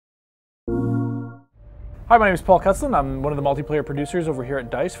Hi, my name is Paul Cutzlin. I'm one of the multiplayer producers over here at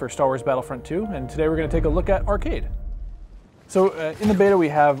DICE for Star Wars Battlefront 2, and today we're going to take a look at Arcade. So in the beta we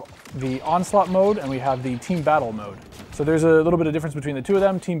have the Onslaught mode and we have the Team Battle mode. So there's a little bit of difference between the two of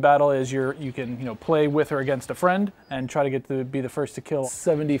them. Team Battle is you can play with or against a friend and try to get to be the first to kill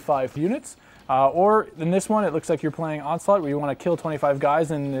 75 units. Or in this one, it looks like you're playing Onslaught, where you want to kill 25 guys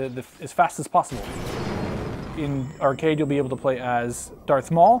as fast as possible. In Arcade, you'll be able to play as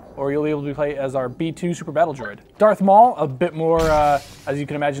Darth Maul, or you'll be able to play as our B2 Super Battle Droid. Darth Maul, a bit more, as you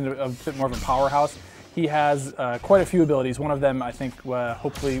can imagine, a bit more of a powerhouse. He has quite a few abilities. One of them, I think,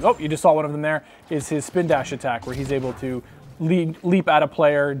 hopefully, oh, you just saw one of them there, is his spin dash attack, where he's able to leap at a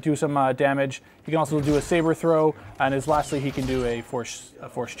player, do some damage. He can also do a saber throw, and lastly, he can do a force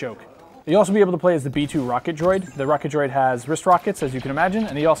choke. You'll also be able to play as the B2 rocket droid. The rocket droid has wrist rockets, as you can imagine,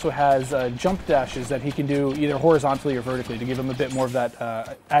 and he also has jump dashes that he can do either horizontally or vertically to give him a bit more of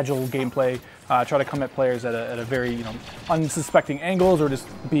that agile gameplay, try to come at players at a very unsuspecting angles, or just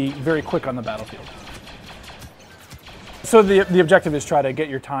be very quick on the battlefield. So the objective is try to get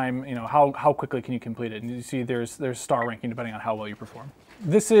your time, how quickly can you complete it, and you see there's star ranking depending on how well you perform.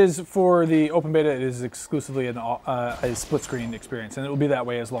 This is for the open beta. It is exclusively a split screen experience, and it will be that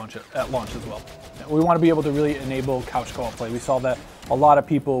way at launch as well. We want to be able to really enable couch co-op play. We saw that a lot of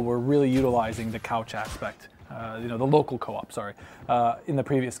people were really utilizing the couch aspect, the local co-op, in the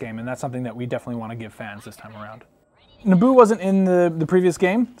previous game, and that's something that we definitely want to give fans this time around. Naboo wasn't in the previous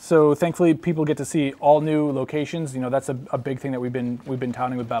game, so thankfully people get to see all new locations. That's a big thing that we've been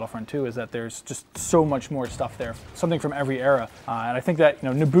touting with Battlefront 2, is that there's just so much more stuff there, something from every era. And I think that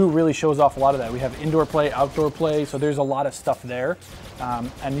Naboo really shows off a lot of that. We have indoor play, outdoor play, so there's a lot of stuff there.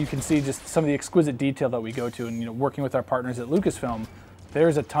 And you can see just some of the exquisite detail that we go to, and working with our partners at Lucasfilm,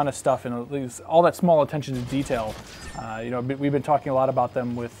 there's a ton of stuff, and all that small attention to detail. We've been talking a lot about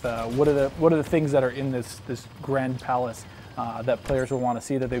them with what are the things that are in this grand palace that players will want to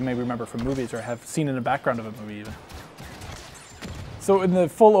see, that they may remember from movies or have seen in the background of a movie even. So in the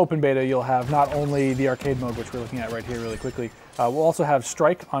full open beta, you'll have not only the arcade mode, which we're looking at right here really quickly, we'll also have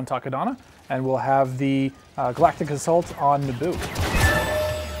Strike on Takodana, and we'll have the Galactic Assault on Naboo.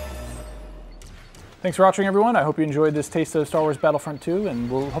 Thanks for watching, everyone. I hope you enjoyed this taste of Star Wars Battlefront 2, and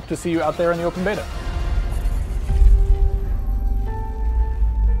we'll hope to see you out there in the open beta.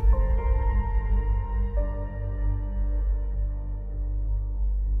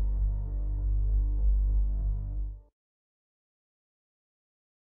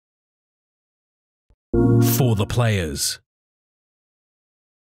 For the players.